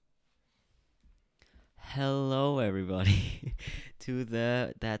Hello, everybody, to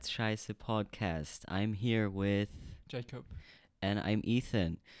the That's Scheiße podcast. I'm here with, Jacob. and I'm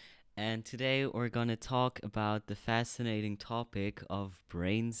Ethan. And today we're going to talk about the fascinating topic of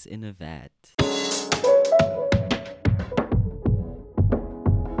brains in a vat.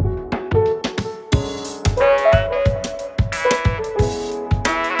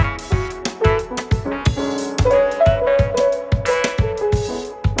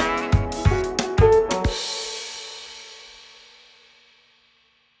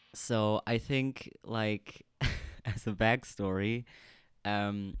 So I think, as a backstory,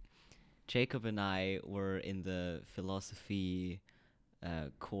 um, Jacob and I were in the philosophy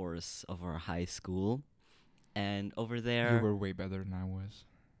course of our high school. And over You there, were way better than I was.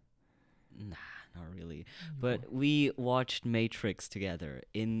 nah, not really. You But we watched Matrix together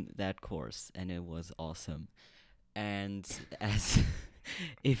in that course, and it was awesome. And as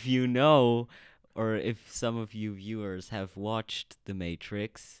if you know, or if some of you viewers have watched The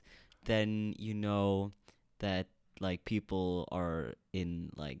Matrix, then you know that people are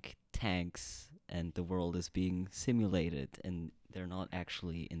in tanks and the world is being simulated and they're not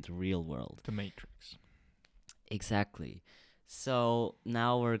actually in the real world. The Matrix. Exactly. So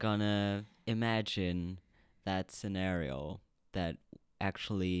now we're gonna imagine that scenario that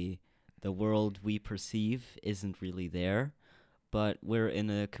actually the world we perceive isn't really there, but we're in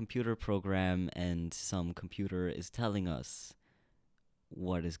a computer program and some computer is telling us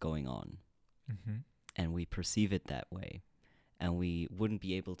what is going on, Mm-hmm. and we perceive it that way. And we wouldn't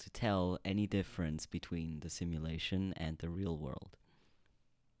be able to tell any difference between the simulation and the real world.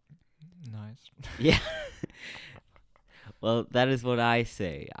 Nice. Yeah. Well, that is what I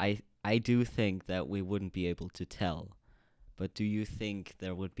say. I do think that we wouldn't be able to tell. But do you think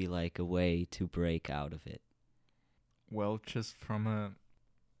there would be a way to break out of it? Well, just from a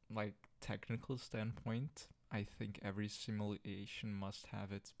technical standpoint, I think every simulation must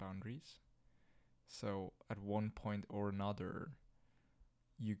have its boundaries. So at one point or another,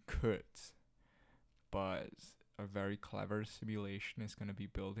 you could, but a very clever simulation is going to be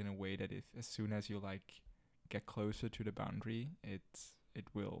built in a way that if as soon as you get closer to the boundary, it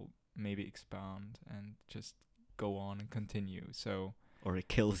will maybe expand and just go on and continue. So Or it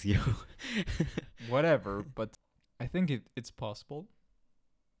kills you? whatever, but I think it's possible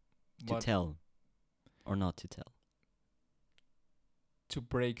To but tell. Or not to tell. to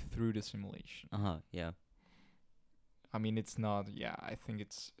break through the simulation. Uh-huh, yeah. I mean, it's not. Yeah, I think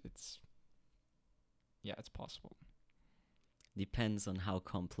it's possible. Depends on how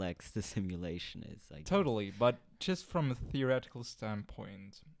complex the simulation is, I guess. Totally, but just from a theoretical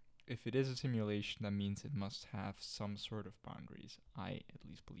standpoint, if it is a simulation, that means it must have some sort of boundaries. I at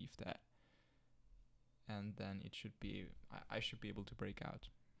least believe that. And then it should be, I should be able to break out.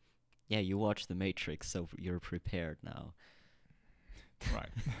 Yeah, you watch The Matrix, so you're prepared now. Right.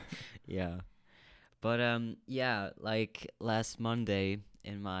 Yeah. But last Monday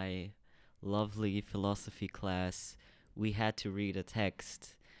in my lovely philosophy class, we had to read a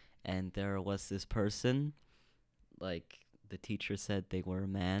text, and there was this person, the teacher said they were a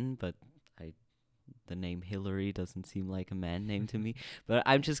man, but the name Hillary doesn't seem like a man name to me. But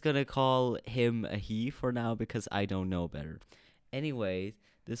I'm just gonna call him a he for now because I don't know better. Anyway,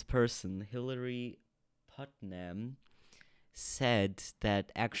 this person, Hillary Putnam, said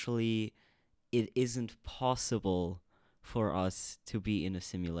that actually it isn't possible for us to be in a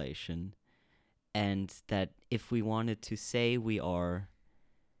simulation, and that if we wanted to say we are,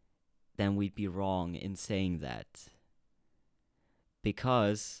 then we'd be wrong in saying that.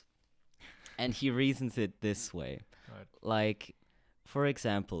 Because, and he reasons it this way. Right. For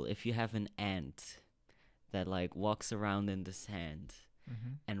example, if you have an ant that walks around in the sand Mm-hmm.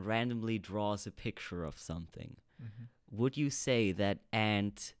 and randomly draws a picture of something, Mm-hmm. would you say that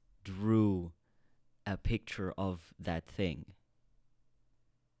ant drew a picture of that thing?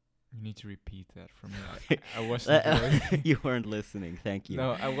 You need to repeat that for me. I wasn't really. You weren't listening, thank you.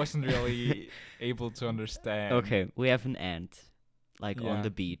 No, I wasn't really able to understand. Okay, we have an ant, on Yeah,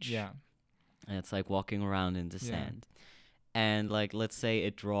 the beach. Yeah. And it's walking around in the Yeah. sand. And let's say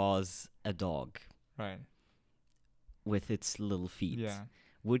it draws a dog Right. with its little feet. Yeah.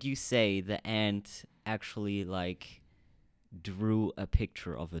 Would you say the ant actually drew a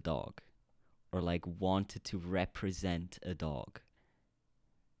picture of a dog? Or wanted to represent a dog?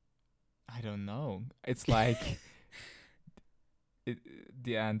 I don't know. It's like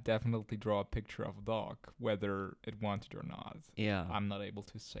the ant definitely draw a picture of a dog, whether it wanted or not. Yeah. I'm not able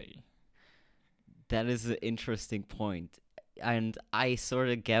to say. That is an interesting point. And I sort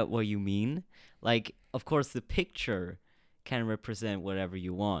of get what you mean. Of course, the picture can represent whatever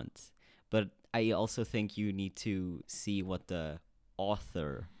you want. But I also think you need to see what the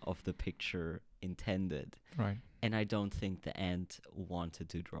author of the picture intended. Right. And I don't think the ant wanted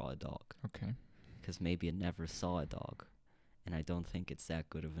to draw a dog. Okay. Because maybe it never saw a dog. And I don't think it's that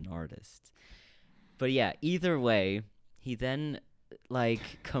good of an artist. But yeah, either way, he then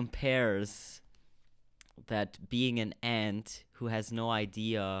compares that being an ant who has no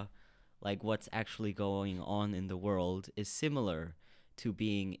idea what's actually going on in the world is similar to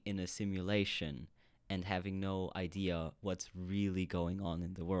being in a simulation and having no idea what's really going on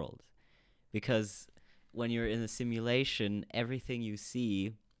in the world. Because when you're in a simulation, everything you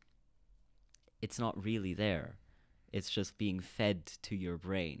see, it's not really there. It's just being fed to your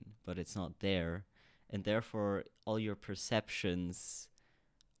brain, but it's not there. And therefore, all your perceptions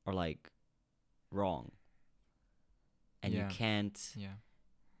are wrong. And Yeah.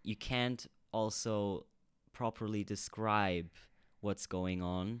 you can't also properly describe what's going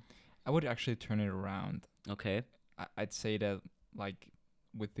on. I would actually turn it around. Okay. I'd say that,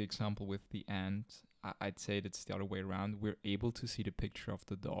 with the example with the ant, I'd say that's the other way around. We're able to see the picture of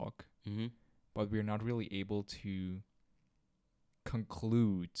the dog, Mm-hmm. but we're not really able to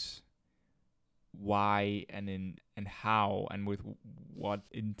conclude why and how and with what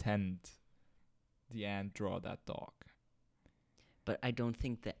intent the ant draw that dog. But I don't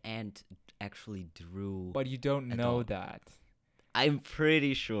think the ant actually drew. But you don't a know dog. that. I'm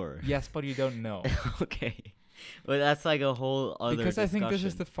pretty sure. Yes, but you don't know. Okay. But that's a whole other Because I think this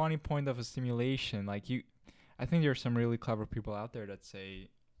is discussion. the funny point of a simulation. I think there are some really clever people out there that say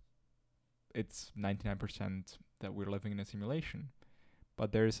it's 99% that we're living in a simulation.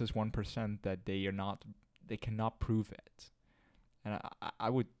 But there is this 1% that they cannot prove it. And I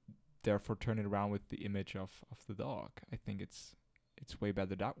would therefore turn it around with the image of the dog. I think it's way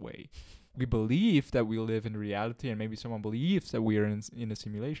better that way. We believe that we live in reality, and maybe someone believes that we are in a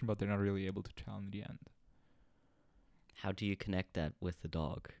simulation, but they're not really able to tell in the end. How do you connect that with the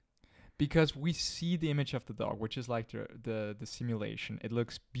dog? Because we see the image of the dog, which is like the simulation. It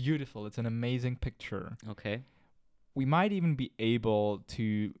looks beautiful. It's an amazing picture. Okay. We might even be able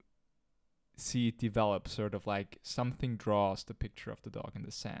to see it develop, sort of like something draws the picture of the dog in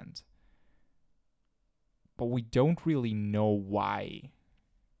the sand. But we don't really know why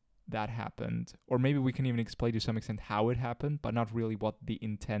that happened. Or maybe we can even explain to some extent how it happened, but not really what the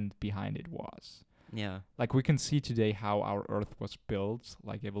intent behind it was. Yeah. We can see today how our Earth was built,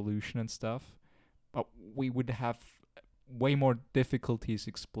 like evolution and stuff, but we would have way more difficulties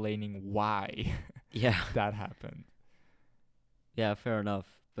explaining why Yeah. that happened. Yeah, fair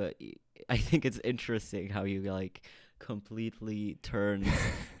enough. But I think it's interesting how you completely turn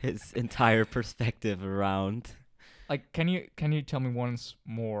his entire perspective around. Can you tell me once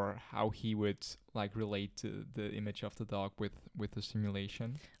more how he would relate to the image of the dog with the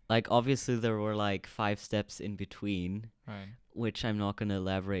simulation? Obviously there were 5 steps in between, Right. which I'm not going to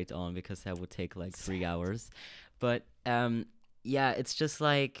elaborate on because that would take 3 hours. But yeah, it's just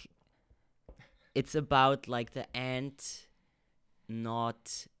it's about the ant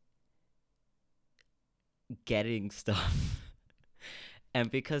not getting stuff. And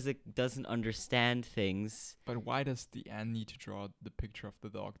because it doesn't understand things. But why does the ant need to draw the picture of the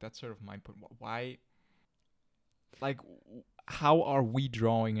dog? That's sort of my point. Why? How are we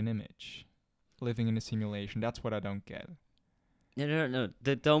drawing an image? Living in a simulation. That's what I don't get. No.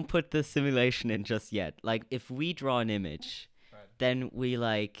 Don't put the simulation in just yet. If we draw an image, Right. then we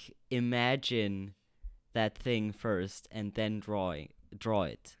imagine that thing first and then draw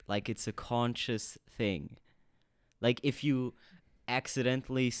it. It's a conscious thing. If you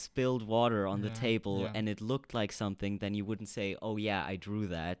accidentally spilled water on the table and it looked like something, then you wouldn't say, "Oh yeah, I drew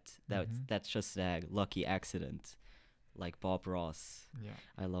that." That's just a lucky accident. Like Bob Ross. Yeah.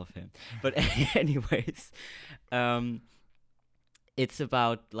 I love him. But anyways, it's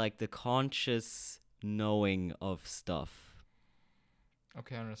about the conscious knowing of stuff.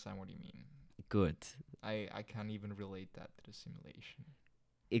 Okay, I understand what you mean. Good. I can't even relate that to the simulation.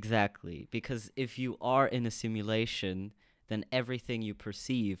 Exactly. Because if you are in a simulation, then everything you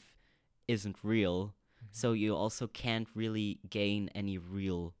perceive isn't real. Mm-hmm. So you also can't really gain any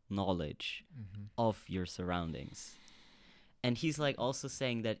real knowledge of your surroundings. And he's also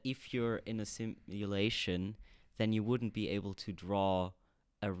saying that if you're in a simulation, then you wouldn't be able to draw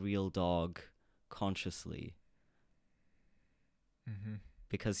a real dog consciously. Mm-hmm.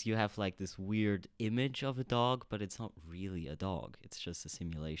 Because you have this weird image of a dog, but it's not really a dog. It's just a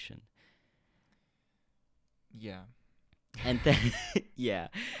simulation. Yeah. And then yeah.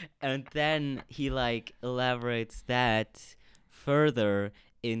 And then he elaborates that further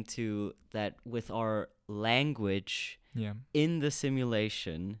into that with our language Yeah. in the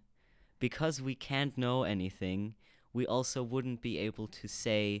simulation, because we can't know anything, we also wouldn't be able to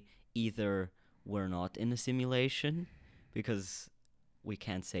say either we're not in a simulation, because we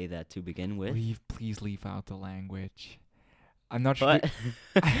can't say that to begin with. Please leave out the language. I'm not sure.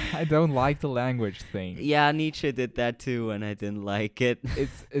 But I don't like the language thing. yeah, Nietzsche did that too, and I didn't like it.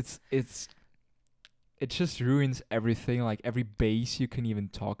 It just ruins everything, like every base you can even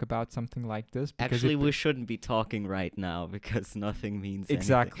talk about something like this. Actually, we shouldn't be talking right now because nothing means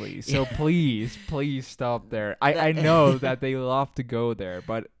exactly. anything. So please stop there. I know that they love to go there,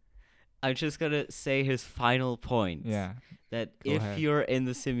 but I'm just gonna say his final point. yeah, That go if ahead. you're in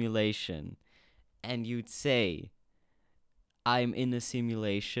the simulation and you'd say, I'm in a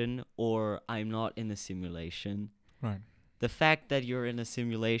simulation or I'm not in a simulation, right. the fact that you're in a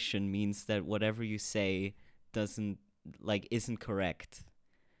simulation means that whatever you say isn't correct.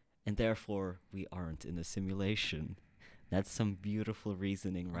 And therefore, we aren't in a simulation. That's some beautiful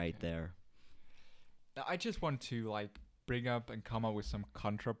reasoning right there. Now, I just want to like bring up and come up with some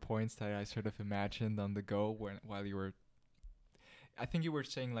contrapoints that I sort of imagined on the go while you were. I think you were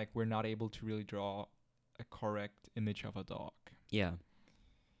saying like we're not able to really draw a correct image of a dog. Yeah.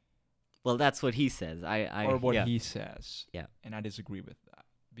 Well, that's what he says. Or what yeah. he says. Yeah. And I disagree with that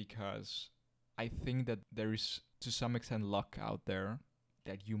because I think that there is to some extent luck out there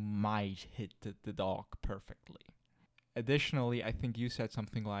that you might hit the dog perfectly. Additionally, I think you said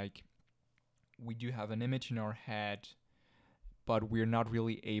something like we do have an image in our head, but we're not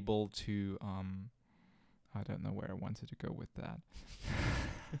really able to I don't know where I wanted to go with that.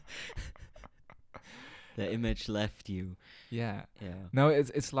 The image left you. Yeah. Yeah. No,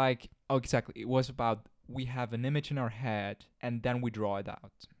 it's like exactly. It was about we have an image in our head and then we draw it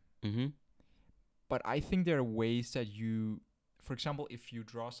out. Mm-hmm. But I think there are ways that you, for example, if you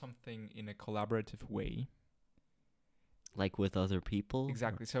draw something in a collaborative way. Like with other people?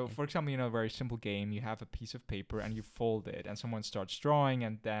 Exactly. So, for example, a very simple game, you have a piece of paper and you fold it and someone starts drawing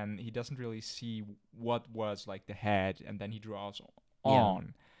and then he doesn't really see what was like the head and then he draws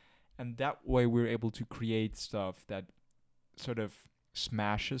on. And that way we're able to create stuff that sort of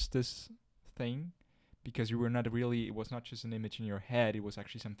smashes this thing because you were not really, it was not just an image in your head, it was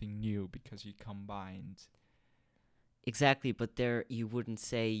actually something new because you combined. Exactly, but there you wouldn't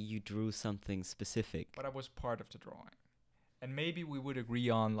say you drew something specific. But I was part of the drawing. And maybe we would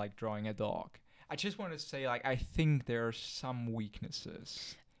agree on like drawing a dog. I just want to say like I think there are some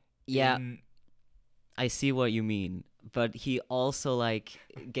weaknesses. Yeah. I see what you mean, but he also like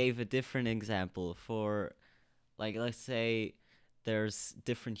gave a different example for like let's say there's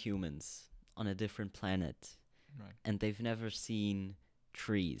different humans on a different planet. Right. And they've never seen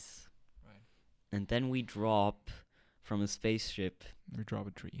trees. Right. And then we drop from a spaceship. We drop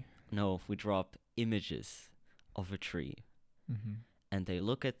a tree. No, we drop images of a tree. Mm-hmm. And they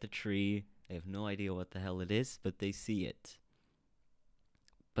look at the tree, they have no idea what the hell it is, but they see it.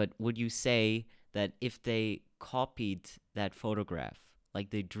 But would you say that if they copied that photograph,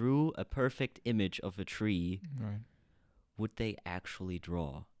 like they drew a perfect image of a tree, right, would they actually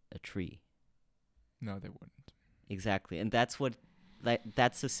draw a tree? No, they wouldn't. Exactly. And that's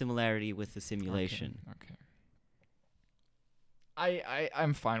the similarity with the simulation. Okay.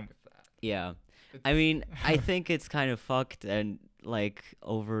 I'm fine with that. Yeah. I mean, I think it's kind of fucked and like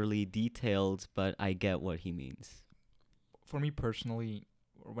overly detailed, but I get what he means. For me personally,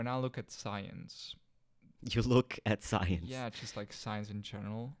 when I look at science, you look at science. Yeah, just like science in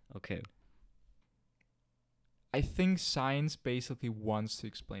general. Okay. I think science basically wants to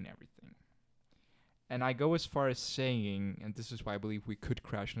explain everything. And I go as far as saying, and this is why I believe we could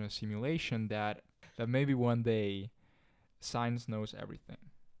crash in a simulation, that maybe one day science knows everything.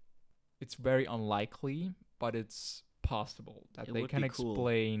 It's very unlikely, but it's possible that they can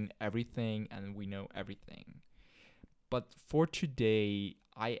explain everything and we know everything. But for today,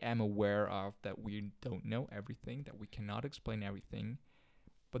 I am aware of that we don't know everything, that we cannot explain everything.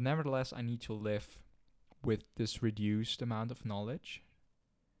 But nevertheless, I need to live with this reduced amount of knowledge.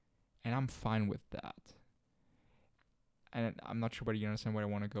 And I'm fine with that. And I'm not sure whether you understand where I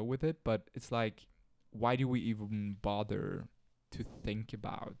want to go with it, but it's like, why do we even bother to think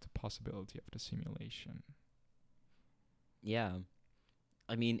about the possibility of the simulation? Yeah.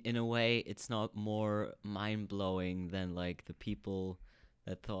 I mean, in a way, it's not more mind-blowing than like the people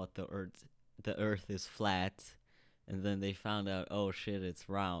that thought the earth is flat, and then they found out, oh shit, it's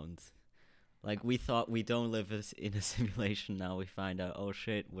round. Like, we thought we don't live in a simulation, now we find out, oh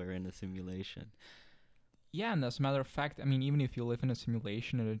shit, we're in a simulation. Yeah, and as a matter of fact, I mean, even if you live in a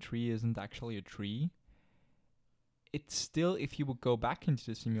simulation and a tree isn't actually a tree, it's still, if you would go back into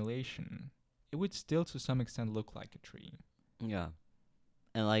the simulation, it would still to some extent look like a tree. Yeah.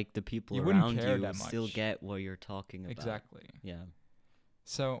 And like the people You wouldn't around care you that still much. get what you're talking about. Exactly. Yeah.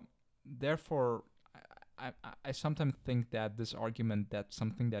 So, therefore, I sometimes think that this argument that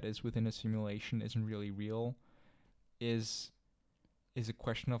something that is within a simulation isn't really real is a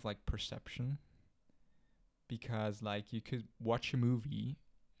question of like perception, because like you could watch a movie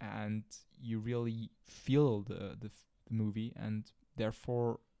and you really feel the movie, and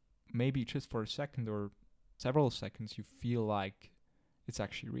therefore maybe just for a second or several seconds you feel like it's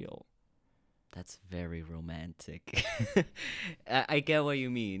actually real. That's very romantic. I get what you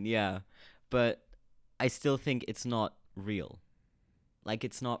mean, yeah. But I still think it's not real. Like,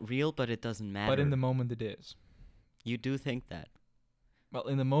 it's not real, but it doesn't matter. But in the moment it is. You do think that? Well,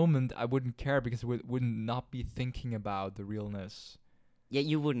 in the moment I wouldn't care because I wouldn't not be thinking about the realness. Yeah,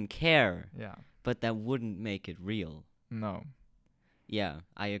 you wouldn't care, Yeah. but that wouldn't make it real. No. Yeah,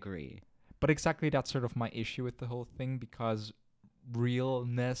 I agree. But exactly that's sort of my issue with the whole thing, because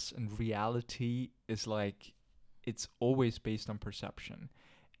realness and reality is like, it's always based on perception.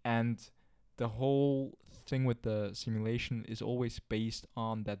 And the whole thing with the simulation is always based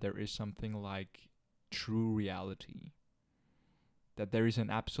on that there is something like true reality. That there is an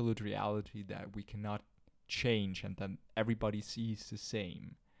absolute reality that we cannot change and that everybody sees the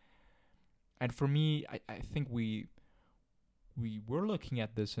same. And for me, I think we were looking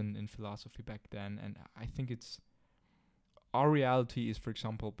at this in philosophy back then, and I think it's our reality is, for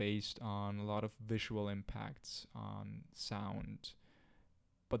example, based on a lot of visual impacts on sound,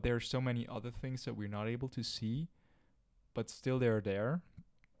 but there are so many other things that we're not able to see, but still they're there,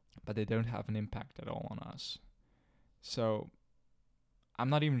 but they don't have an impact at all on us. So I'm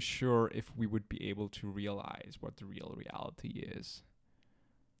not even sure if we would be able to realize what the real reality is.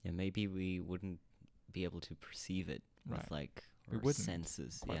 Yeah, maybe we wouldn't be able to perceive it Right. with like We our wouldn't,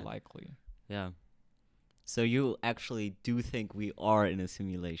 senses. quite Yeah. likely. Yeah. So you actually do think we are in a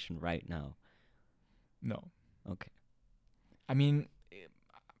simulation right now? No. Okay. I mean,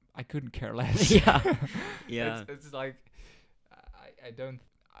 I couldn't care less. Yeah. Yeah. It's like I don't.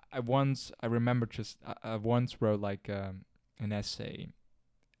 I remember just I once wrote like an essay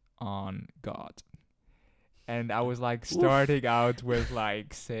on God, and I was like starting out with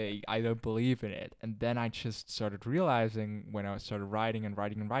like saying I don't believe in it, and then I just started realizing when I started writing and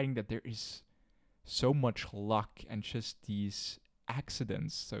writing and writing that there is so much luck and just these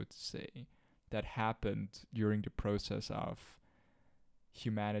accidents, so to say, that happened during the process of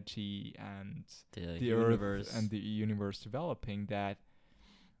humanity and The the universe. Earth and the universe developing, that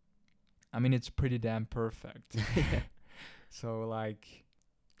I mean it's pretty damn perfect. So like,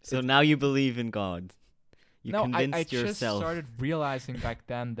 So now you believe in God. You no, convinced I just yourself. started realizing back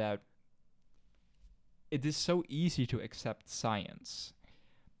then that it is so easy to accept science,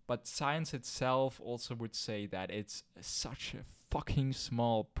 but science itself also would say that it's such a fucking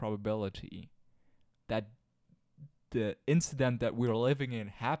small probability that the incident that we're living in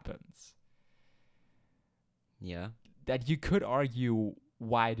happens, Yeah. that you could argue,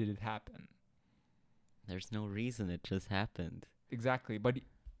 why did it happen? There's no reason, it just happened. Exactly, but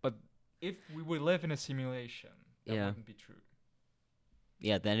if we would live in a simulation, that Yeah. wouldn't be true.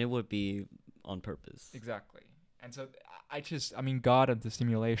 Yeah, then it would be on purpose. Exactly. And so I mean, God and the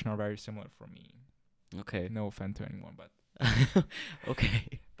simulation are very similar for me. Okay. No offense to anyone, but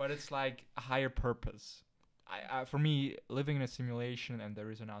Okay. but it's like a higher purpose. For me, living in a simulation and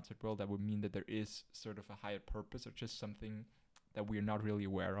there is an outside world, that would mean that there is sort of a higher purpose, or just something that we're not really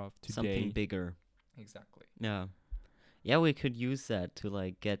aware of today. Something bigger. Exactly. Yeah. Yeah, we could use that to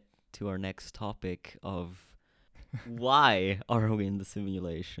like get to our next topic of why are we in the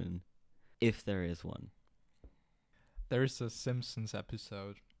simulation, if there is one. There's a Simpsons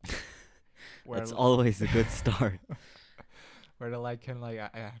episode where That's always a good start. where they're like, kind of like,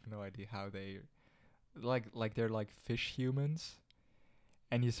 I have no idea how they like they're like fish humans,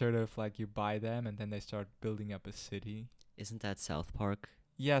 and you sort of like, you buy them and then they start building up a city. Isn't that South Park?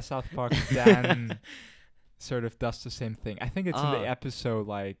 Yeah, South Park then sort of does the same thing. I think it's in Ah. the episode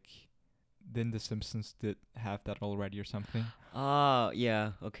like, didn't the Simpsons did have that already or something? Oh,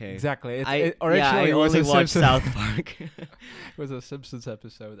 yeah, okay. Exactly. I Originally it was only a watched Simpsons South Park. It was a Simpsons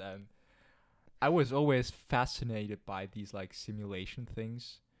episode, and I was always fascinated by these like simulation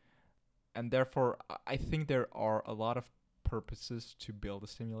things, and therefore I think there are a lot of purposes to build a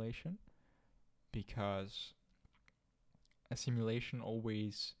simulation, because a simulation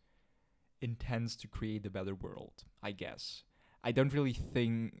always intends to create a better world, I guess. I don't really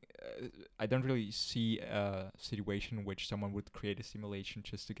see a situation in which someone would create a simulation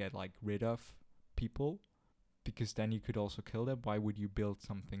just to get like rid of people, because then you could also kill them. Why would you build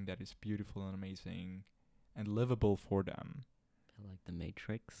something that is beautiful and amazing and livable for them? Like the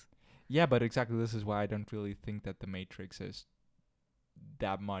Matrix. Yeah, but exactly this is why I don't really think that the Matrix is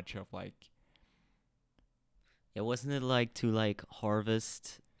that much of like. Yeah, wasn't it like to like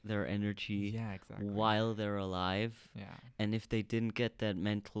harvest their energy Yeah, exactly. while they're alive? Yeah. And if they didn't get that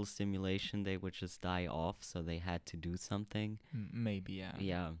mental stimulation, they would just die off. So they had to do something. Maybe, yeah.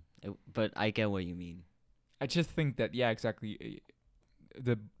 Yeah, but I get what you mean. I just think that yeah, exactly.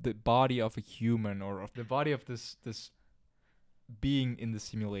 The body of a human or of the body of this being in the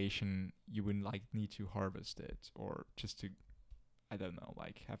simulation, you would like need to harvest it or just to, I don't know,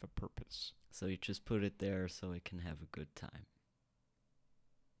 like have a purpose. So you just put it there so it can have a good time.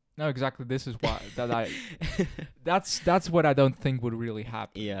 No, exactly. This is why that's what I don't think would really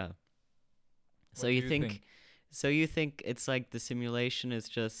happen. Yeah. So What you do think so you think it's like the simulation is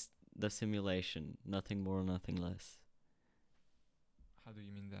just the simulation, nothing more, nothing less. How do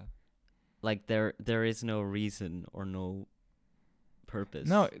you mean that? Like there is no reason or no purpose.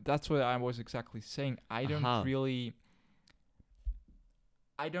 No, that's what I was exactly saying. I don't Aha. really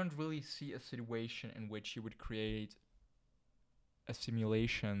see a situation in which you would create a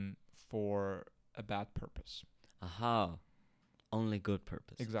simulation for a bad purpose. Aha. Only good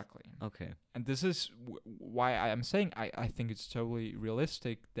purpose. Exactly. Okay. And this is why I am saying I think it's totally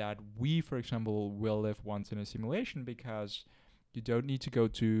realistic that we, for example, will live once in a simulation because you don't need to go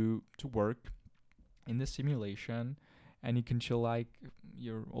to work in the simulation and you can chill like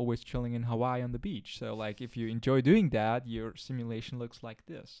you're always chilling in Hawaii on the beach. So like if you enjoy doing that, your simulation looks like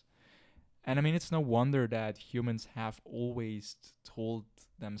this. And I mean, it's no wonder that humans have always told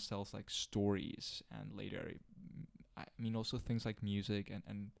themselves like stories and later, I mean, also things like music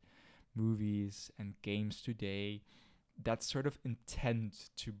and movies and games today that sort of intend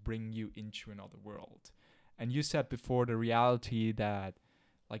to bring you into another world. And you said before the reality that,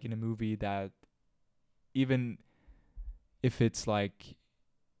 like in a movie, that even if it's like,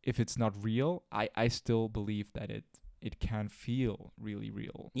 if it's not real, I still believe that it can feel really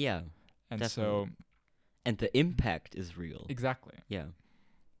real. Yeah. And definitely. so And the impact is real. exactly. Yeah.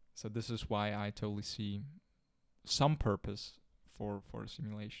 So this is why I totally see some purpose for a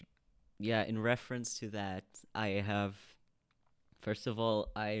simulation. Yeah, in reference to that, I have first of all,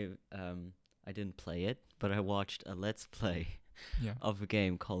 I didn't play it, but I watched a let's play Yeah. of a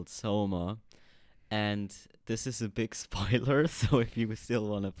game called Soma. And this is a big spoiler, so if you still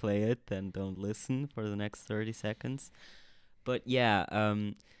want to play it, then don't listen for the next 30 seconds. But yeah,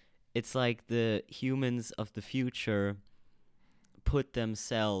 it's like the humans of the future put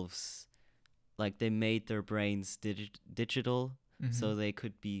themselves, like they made their brains digital, so they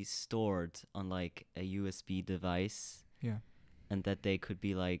could be stored on like a USB device, yeah. and that they could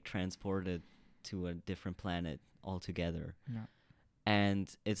be like transported to a different planet altogether. Yeah. And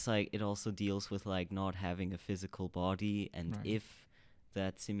it's like it also deals with like not having a physical body and Right. if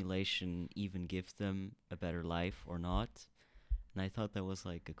that simulation even gives them a better life or not. And I thought that was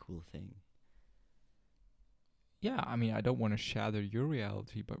like a cool thing. Yeah, I mean, I don't want to shatter your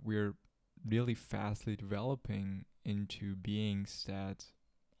reality, but we're really fastly developing into beings that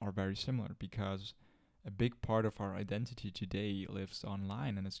are very similar because a big part of our identity today lives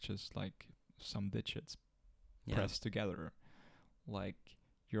online and it's just like some digits Yeah. pressed together. Like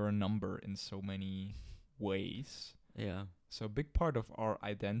you're a number in so many ways. Yeah. So a big part of our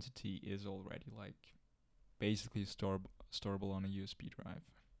identity is already like basically storable on a USB drive.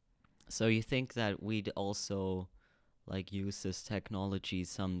 So you think that we'd also like use this technology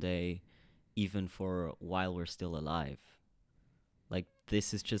someday even for while we're still alive? Like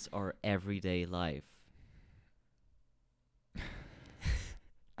this is just our everyday life.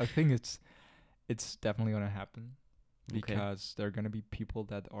 I think it's definitely gonna happen Okay. because there are gonna be people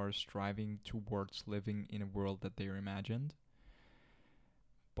that are striving towards living in a world that they imagined.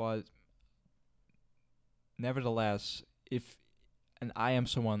 But nevertheless, and I am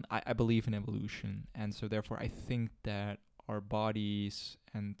someone I believe in evolution, and so therefore I think that our bodies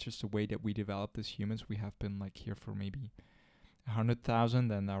and just the way that we developed as humans, we have been like here for maybe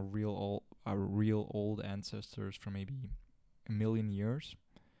 100,000, and our real old ancestors for maybe 1,000,000 years.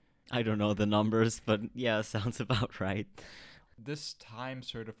 I don't know the numbers, but yeah, sounds about right. This time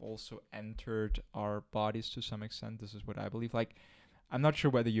sort of also entered our bodies to some extent. This is what I believe. Like, I'm not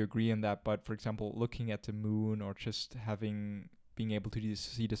sure whether you agree on that, but for example, looking at the moon or just being able to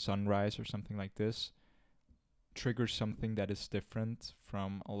see the sunrise or something like this triggers something that is different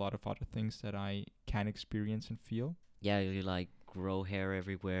from a lot of other things that I can experience and feel. Yeah, you like grow hair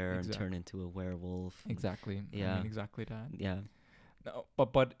everywhere and Exact- turn into a werewolf. Exactly. Yeah. I mean, exactly that. Yeah. No,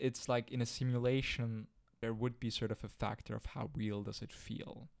 but it's like in a simulation, there would be sort of a factor of how real does it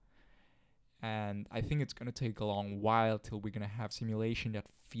feel. And I think it's going to take a long while till we're going to have simulation that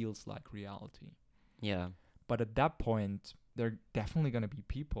feels like reality. Yeah. But at that point, there are definitely going to be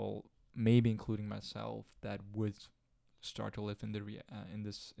people, maybe including myself, that would start to live in the in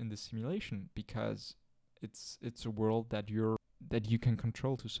this simulation, because it's a world that you can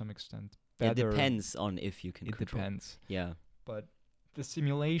control to some extent. It depends on if you can It control. depends. Yeah. But the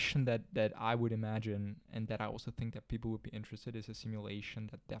simulation that I would imagine, and that I also think that people would be interested, is a simulation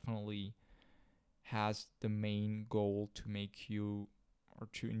that definitely has the main goal to make you, or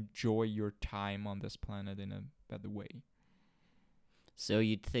to enjoy your time on this planet in a better way. So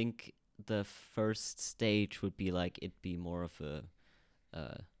you'd think the first stage would be like it'd be more of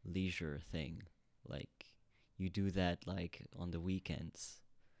a leisure thing, like you do that like on the weekends.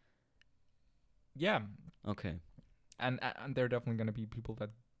 Yeah, Okay. and there are definitely going to be people that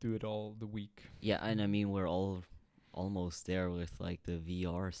do it all the week. Yeah, and I mean we're all almost there with like the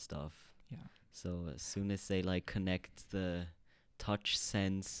VR stuff. Yeah. So as soon as they like connect the touch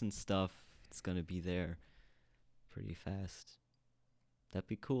sense and stuff, it's gonna be there pretty fast. That'd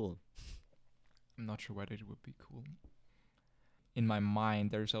be cool. I'm not sure whether it would be cool. In my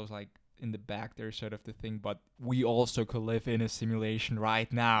mind, there's always like, in the back, there's sort of the thing, but we also could live in a simulation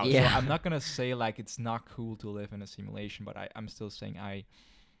right now. Yeah. So I'm not going to say like it's not cool to live in a simulation, but I'm still saying I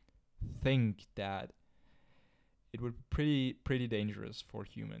think that it would be pretty dangerous for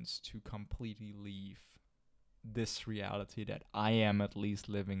humans to completely leave this reality that I am at least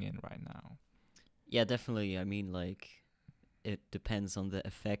living in right now. Yeah, definitely. I mean, like, it depends on the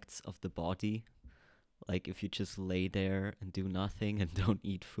effects of the body. Like, if you just lay there and do nothing and don't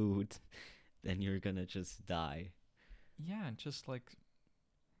eat food, then you're gonna just die. Yeah, and just like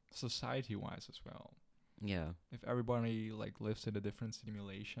society-wise as well. Yeah. If everybody like lives in a different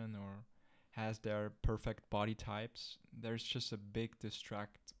simulation or has their perfect body types, there's just a big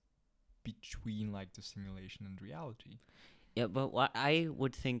distract between like the simulation and reality. Yeah, but what I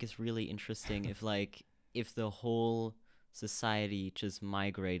would think is really interesting if the whole society just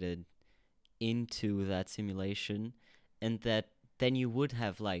migrated into that simulation, and that then you would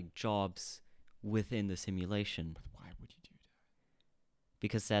have like jobs within the simulation. But why would you do that?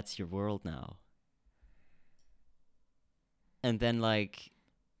 Because that's your world now. And then like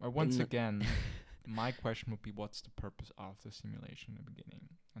Well, once again, my question would be, what's the purpose of the simulation in the beginning?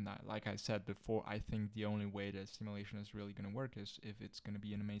 And like I said before, I think the only way the simulation is really going to work is if it's going to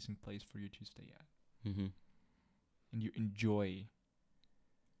be an amazing place for you to stay at. Mm-hmm. And you enjoy.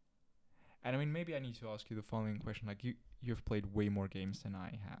 And I mean, maybe I need to ask you the following question. Like, you've played way more games than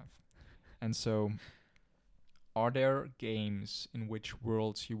I have. And so, are there games in which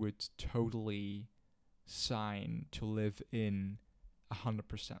worlds you would totally sign to live in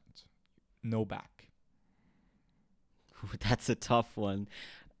 100%? No back. That's a tough one.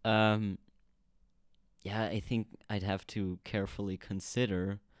 Yeah, I think I'd have to carefully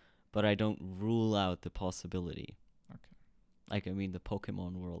consider, but I don't rule out the possibility. Okay. Like, I mean, the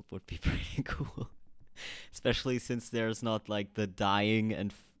Pokemon world would be pretty cool. Especially since there's not, like, the dying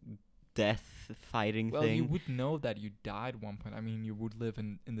and death fighting Well, thing. you would know that you died at one point. I mean, you would live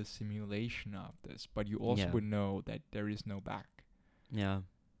in the simulation of this, but you also would know that there is no back. Yeah.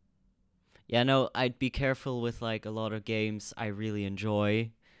 Yeah, no, I'd be careful with, like, a lot of games I really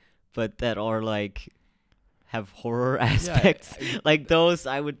enjoy, but that are, like, have horror aspects. Yeah, like, those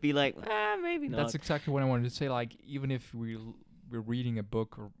I would be like, maybe not. That's exactly what I wanted to say. Like, even if we're reading a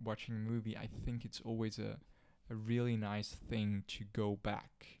book or watching a movie, I think it's always a really nice thing to go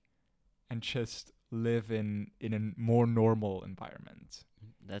back and just live in a more normal environment.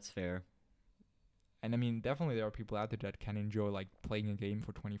 That's fair. And I mean, definitely there are people out there that can enjoy like playing a game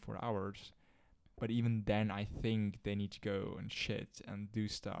for 24 hours. But even then, I think they need to go and shit and do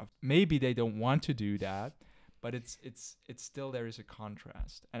stuff. Maybe they don't want to do that, but it's still, there is a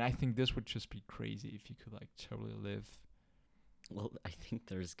contrast. And I think this would just be crazy if you could like totally live. Well, I think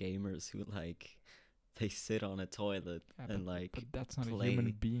there's gamers who like they sit on a toilet and like. But that's not play. a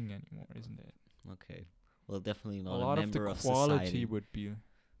human being anymore, isn't it? Okay. Well, definitely not a lot a member of of the quality society. would be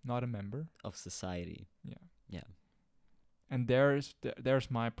not a member Of society. Yeah. Yeah. And there's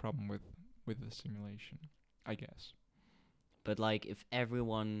my problem with the simulation, I guess. But like, if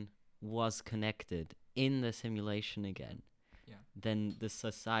everyone was connected in the simulation again, then the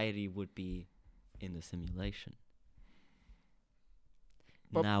society would be in the simulation.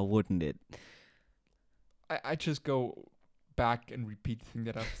 But now, wouldn't it? I just go back and repeat the thing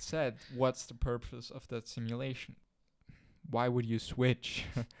that I've said. What's the purpose of that simulation? Why would you switch?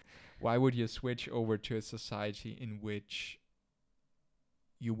 Why would you switch over to a society in which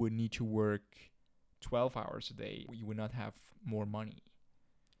you would need to work 12 hours a day? You would not have more money.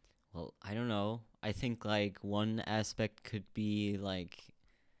 Well, I don't know. I think like one aspect could be like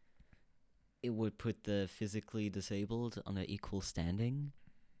it would put the physically disabled on an equal standing.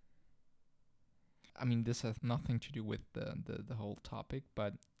 I mean, this has nothing to do with the whole topic,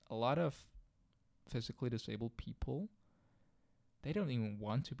 but a lot of physically disabled people, they don't even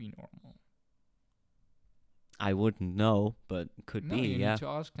want to be normal. I wouldn't know, but could No, be, you yeah. need to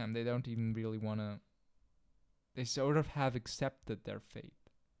ask them. They don't even really want to. They sort of have accepted their fate.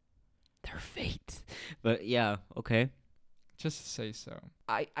 Their fate. But yeah, okay. Just to say so.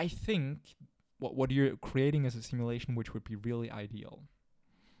 I think what you're creating is a simulation which would be really ideal.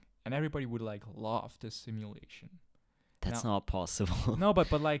 And everybody would like love this simulation. That's Now- not possible. No,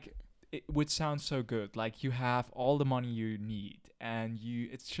 but like it would sound so good. Like you have all the money you need and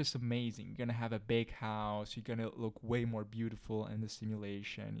it's just amazing. You're gonna have a big house, you're gonna look way more beautiful in the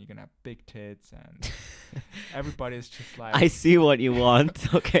simulation, you're gonna have big tits and everybody's just like I see what you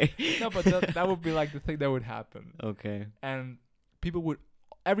want. Okay. no, but that would be like the thing that would happen. Okay. And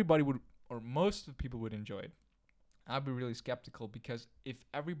everybody would, or most of the people would enjoy it. I'd be really skeptical because if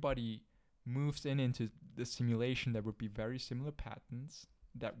everybody moves into the simulation, there would be very similar patterns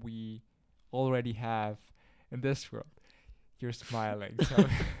that we already have in this world. You're smiling. So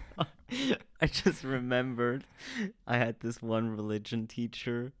I just remembered I had this one religion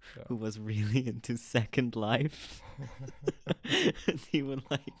teacher Yeah. who was really into Second Life. And he would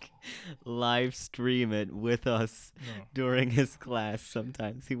like live stream it with us no. during his class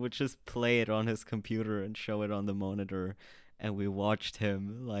sometimes. He would just play it on his computer and show it on the monitor, and we watched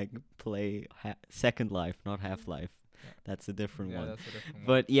him like play Second Life, not Half-Life. Yeah. That's a different Yeah, one. that's a different one.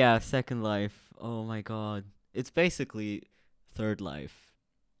 But yeah, Second Life. Oh my god. It's basically Third Life.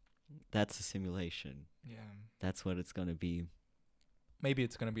 That's a simulation. yeah, That's what it's gonna be. maybe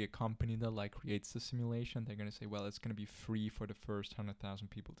it's gonna be a company that like creates the simulation. They're gonna say, well, it's gonna be free for the first 100,000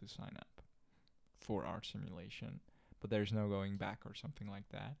 people to sign up for our simulation, but there's no going back or something like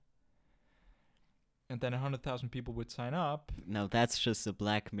that. And then 100,000 people would sign up. Now that's just a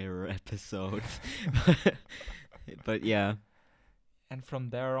Black Mirror episode. But yeah. And from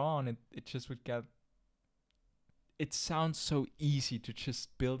there on, it just would get. It sounds so easy to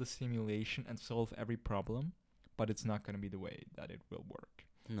just build a simulation and solve every problem, but it's not going to be the way that it will work.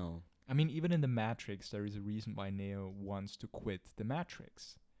 No. I mean, even in the Matrix, there is a reason why Neo wants to quit the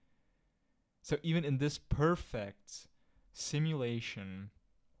Matrix. So even in this perfect simulation,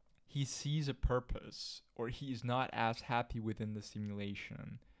 he sees a purpose, or he is not as happy within the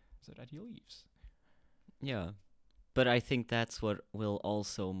simulation, so that he leaves. Yeah. But I think that's what will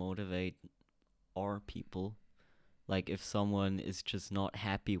also motivate our people. Like if someone is just not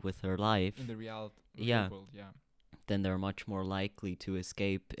happy with their life, In the real Yeah. world, yeah. then they're much more likely to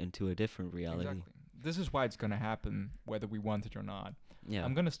escape into a different reality. Exactly. This is why it's gonna happen, whether we want it or not. Yeah.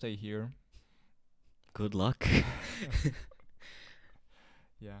 I'm gonna stay here. Good luck.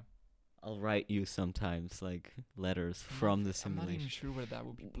 Yeah. I'll write you sometimes like letters from the I'm not even simulation. sure whether that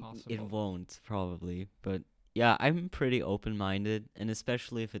would be possible. It won't probably, but yeah, I'm pretty open-minded, and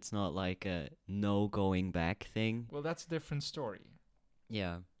especially if it's not like a no going back thing. Well, that's a different story.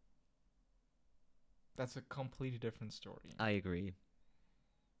 Yeah, That's a completely different story. I agree.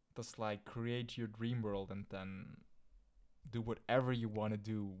 That's like create your dream world and then do whatever you want to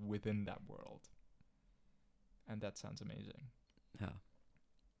do within that world. And that sounds amazing. Yeah,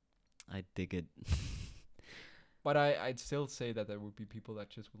 I dig it. But I'd still say that there would be people that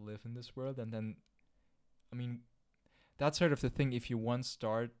just would live in this world. And then, I mean, that's sort of the thing. If you once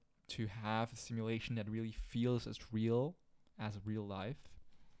start to have a simulation that really feels as real life,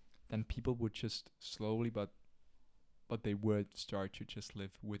 then people would just slowly, but they would start to just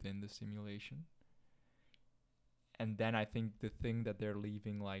live within the simulation. And then I think the thing that they're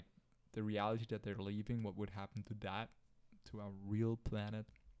leaving, like the reality that they're leaving, what would happen to that, to our real planet,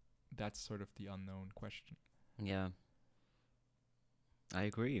 that's sort of the unknown question. Yeah, I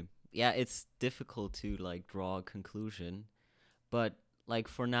agree. Yeah, it's difficult to like draw a conclusion, but like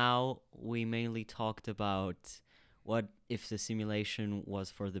for now, we mainly talked about what if the simulation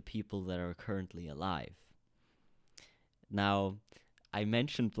was for the people that are currently alive. Now, I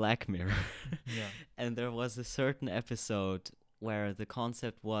mentioned Black Mirror, Yeah. and there was a certain episode where the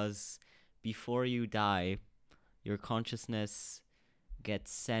concept was before you die, your consciousness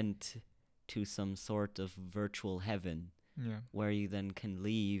gets sent to some sort of virtual heaven Yeah. where you then can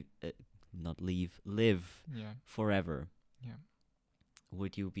live Yeah. forever. Yeah.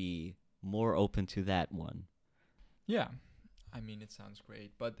 Would you be more open to that one? Yeah. I mean, it sounds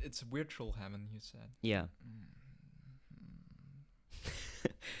great, but it's virtual heaven, you said. Yeah.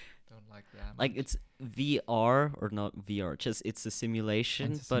 Don't like that. Like much. it's VR or not VR, just it's a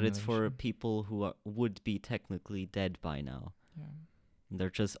simulation, It's a but it's for simulation. people who would be technically dead by now. Yeah. They're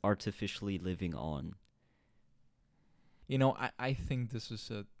just artificially living on. You know, I think this is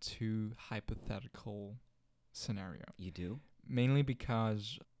a too hypothetical scenario. You do? Mainly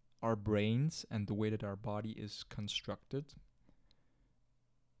because our brains and the way that our body is constructed,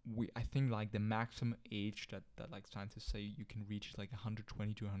 I think like the maximum age that like scientists say you can reach is like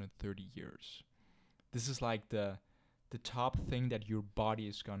 120 to 130 years. This is like the top thing that your body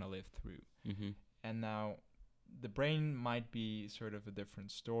is gonna live through. Mm-hmm. And now the brain might be sort of a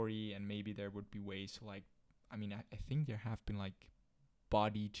different story, and maybe there would be ways to like, I mean, I think there have been like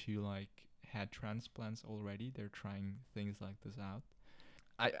body to like head transplants already. They're trying things like this out.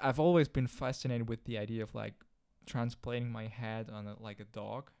 I've always been fascinated with the idea of like transplanting my head on like a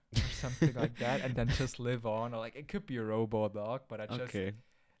dog or something like that, and then just live on. Or like it could be a robot dog, but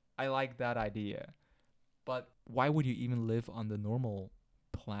I like that idea. But why would you even live on the normal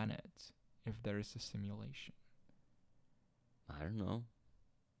planet if there is a simulation? I don't know.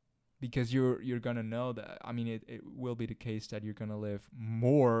 Because you're gonna know that. I mean, it will be the case that you're gonna live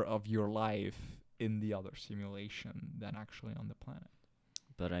more of your life in the other simulation than actually on the planet.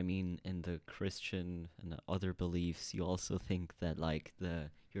 But I mean, in the Christian and the other beliefs, you also think that like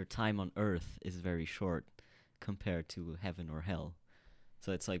your time on Earth is very short compared to heaven or hell.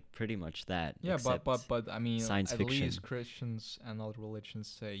 So it's like pretty much that. Yeah, but I mean, science at fiction. least Christians and other religions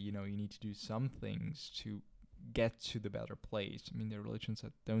say, you know, you need to do some things to get to the better place. I mean, there are religions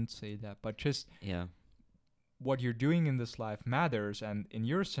that don't say that, but just what you're doing in this life matters, and in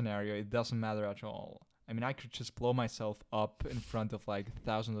your scenario, it doesn't matter at all. I mean, I could just blow myself up in front of like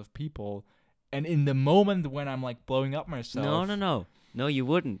thousands of people, and in the moment when I'm like blowing up myself, no, you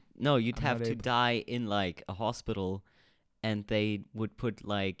wouldn't. No, you'd I'm have not to able- die in like a hospital, and they would put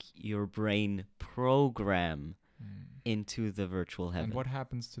like your brain program into the virtual heaven. And what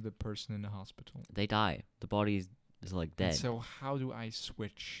happens to the person in the hospital? They die. The body is like dead. And so how do I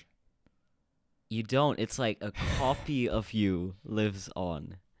switch? You don't. It's like a copy of you lives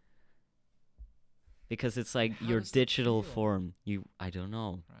on. Because it's like How your does that digital feel? form. I don't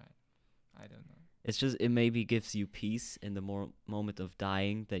know. Right. I don't know. It's just, it maybe gives you peace in the moment of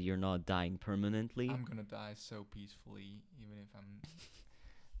dying, that you're not dying permanently. I'm gonna die so peacefully, even if I'm.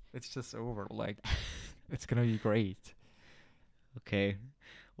 It's just over. Like, it's gonna be great. Okay.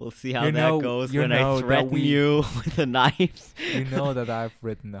 We'll see how You know- that goes you when know I that threaten we- you with a knife. You know that I've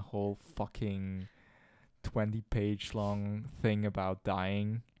written a whole fucking 20-page long thing about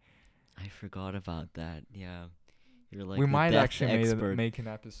dying. I forgot about that. Yeah. You're like we the might death actually expert. make an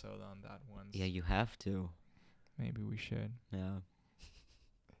episode on that once. Yeah, you have to. Maybe we should. Yeah.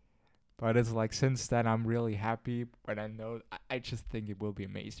 But it's like, since then, I'm really happy when I know. I just think it will be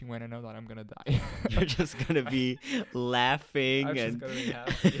amazing when I know that I'm gonna die. You're just gonna be laughing I'm just and gonna be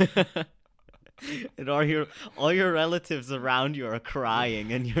happy. and all your relatives around you are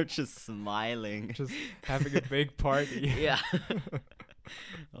crying and you're just smiling. Just having a big party. Yeah.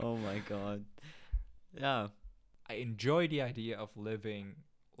 Oh my god. Yeah. I enjoy the idea of living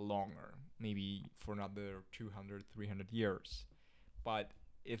longer, maybe for another 200, 300 years. But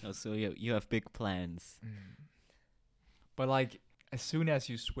if Oh, so you have big plans. But like, as soon as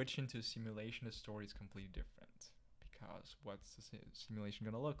you switch into a simulation, the story is completely different. Because what's the simulation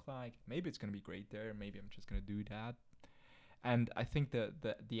gonna look like? Maybe it's gonna be great there. Maybe I'm just gonna do that. And I think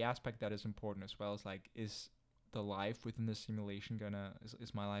the aspect that is important as well is like, is the life within the simulation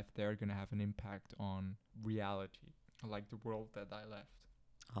is my life there gonna have an impact on reality, like the world that I left?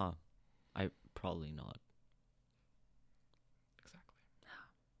 Huh. I probably not. Exactly.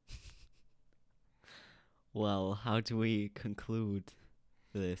 Well, how do we conclude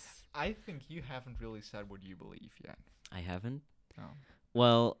this? I think you haven't really said what you believe yet. I haven't. Oh.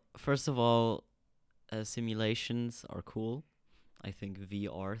 Well, first of all, simulations are cool. I think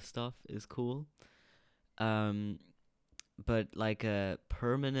VR stuff is cool. But like a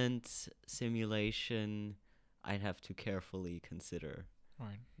permanent simulation, I'd have to carefully consider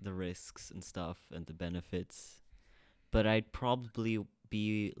Right. the risks and stuff and the benefits. But I'd probably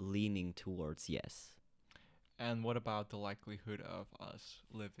be leaning towards yes. And what about the likelihood of us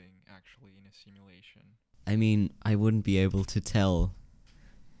living actually in a simulation? I mean, I wouldn't be able to tell,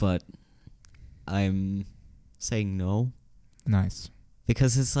 but I'm saying no. Nice.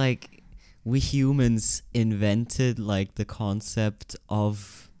 Because it's like, we humans invented like the concept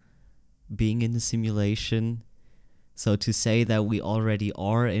of being in a simulation. So to say that we already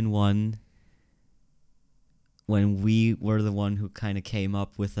are in one, when we were the one who kind of came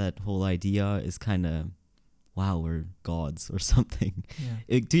up with that whole idea, is kind of wow, we're gods or something.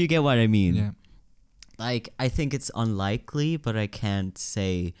 Yeah. Do you get what I mean? Yeah. Like, I think it's unlikely, but I can't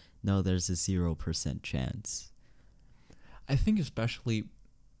say, no, there's a 0% chance. I think especially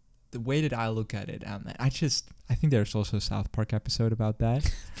the way that I look at it, I think there's also a South Park episode about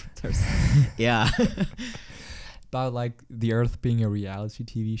that. Yeah. About like the Earth being a reality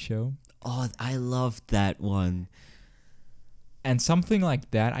TV show. Oh, I loved that one. And something like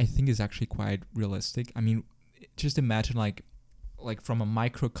that I think is actually quite realistic. I mean, just imagine like from a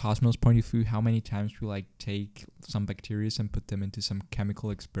microcosmos point of view, how many times we like take some bacteria and put them into some chemical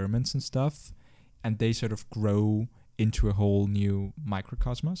experiments and stuff, and they sort of grow into a whole new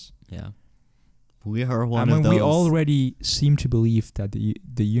microcosmos. Yeah. We are one of I mean, those. we already seem to believe that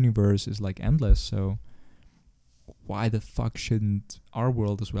the universe is like endless, so why the fuck shouldn't our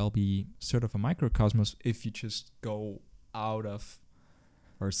world as well be sort of a microcosmos if you just go out of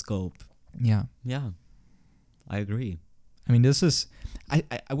our scope? Yeah. Yeah. I agree. I mean, this is I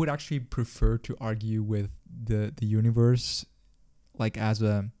would actually prefer to argue with the universe like as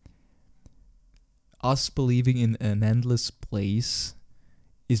us believing in an endless place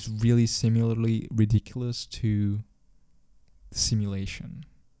is really similarly ridiculous to the simulation.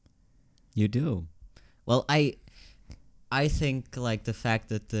 You do. Well, I think like the fact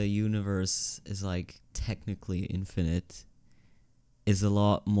that the universe is like technically infinite is a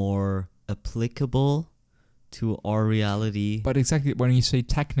lot more applicable to our reality. But exactly when you say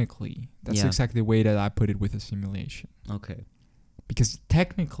technically, that's Yeah. exactly the way that I put it with a simulation. Okay. Because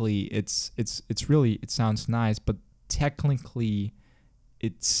technically it's really, it sounds nice, but technically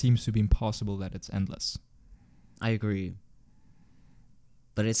it seems to be impossible that it's endless. I agree.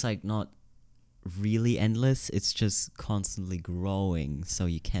 But it's like not really endless. It's just constantly growing, so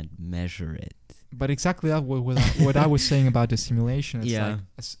you can't measure it. But exactly that what I was saying about the simulation. It's Yeah. like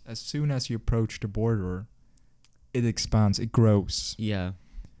as soon as you approach the border, it expands, it grows. Yeah.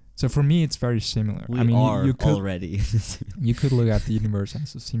 So for me, it's very similar. We I mean, are you could already. you could look at the universe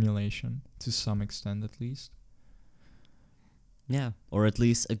as a simulation to some extent, at least. Yeah. Or at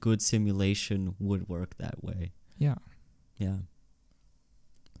least a good simulation would work that way. Yeah. Yeah.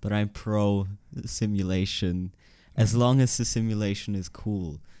 But I'm pro simulation as long as the simulation is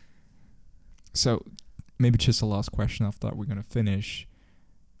cool. So maybe just a last question after that we're gonna finish.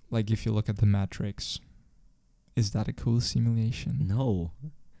 Like if you look at the Matrix, is that a cool simulation? No.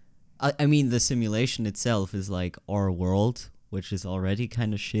 I mean, the simulation itself is like our world, which is already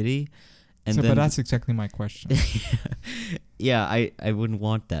kind of shitty. And So, then but that's exactly my question. yeah, I wouldn't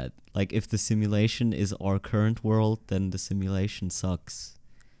want that. Like, if the simulation is our current world, then the simulation sucks.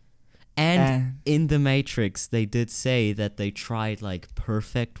 And in the Matrix, they did say that they tried like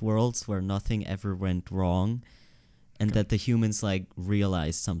perfect worlds where nothing ever went wrong, and Okay. that the humans like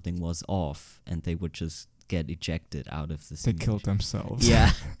realized something was off, and they would just get ejected out of the They simulation. killed themselves.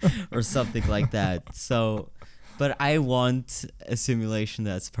 Yeah, or something like that. So, but I want a simulation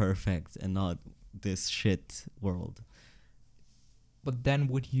that's perfect and not this shit world. But then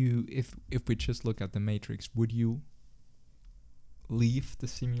would you, if we just look at the Matrix, would you leave the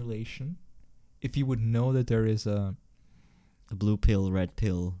simulation if you would know that there is a blue pill, red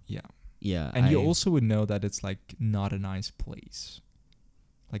pill. Yeah. Yeah. And you also would know that it's like not a nice place,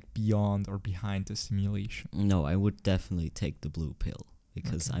 like beyond or behind the simulation. No, I would definitely take the blue pill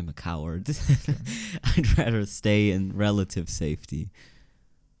because Okay. I'm a coward. I'd rather stay in relative safety.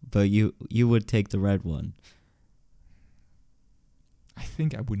 But you would take the red one. I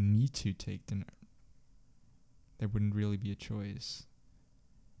think I would need to take the. There wouldn't really be a choice.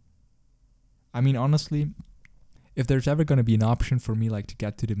 I mean, honestly, if there's ever going to be an option for me like to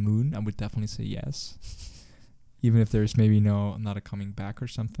get to the moon, I would definitely say yes. Even if there's maybe not a coming back or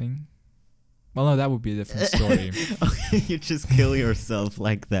something. Well, no, that would be a different story. Okay, you just kill yourself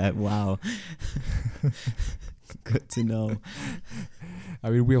like that. Wow. Good to know. I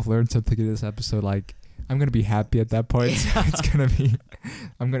mean, we have learned something in this episode. Like, I'm going to be happy at that point. Yeah.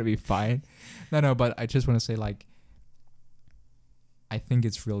 I'm going to be fine. No, but I just want to say, like, I think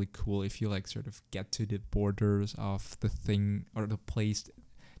it's really cool if you, like, sort of get to the borders of the thing or the place.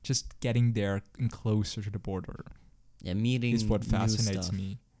 Just getting there and closer to the border Yeah, meeting is what new fascinates stuff.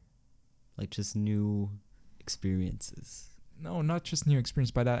 me. Like just new experiences. No, not just new experience.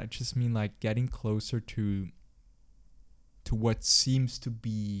 By that, I just mean, like, getting closer to what seems to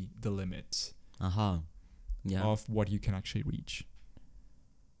be the limits. Uh-huh. Yeah. Of what you can actually reach.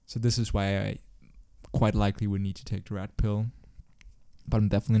 So this is why I quite likely would need to take the red pill. But I'm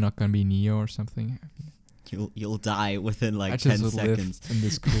definitely not going to be Neo or something. You'll die within like I 10 just would seconds. live in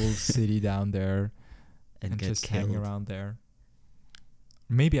this cool city down there and get just killed. hang around there.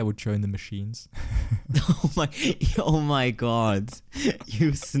 Maybe I would join the machines. Oh my god.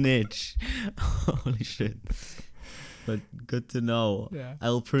 You snitch. Holy shit. But good to know. Yeah.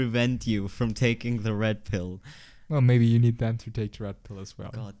 I'll prevent you from taking the red pill. Well, maybe you need then to take the red pill as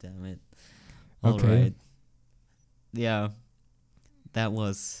well. God damn it. Okay. Alright. Yeah. That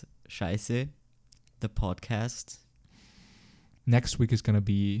was Scheiße, the podcast. Next week is gonna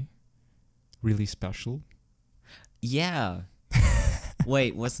be really special. Yeah.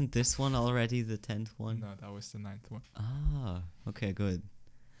 Wait, wasn't this one already the 10th one? No, that was the 9th one. Ah, okay, good.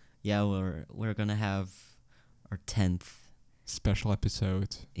 Yeah, we're gonna have our 10th. Special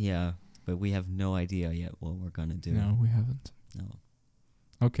episode. Yeah, but we have no idea yet what we're gonna do. No, we haven't. No.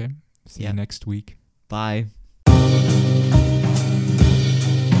 Okay. See Yeah. you next week. Bye.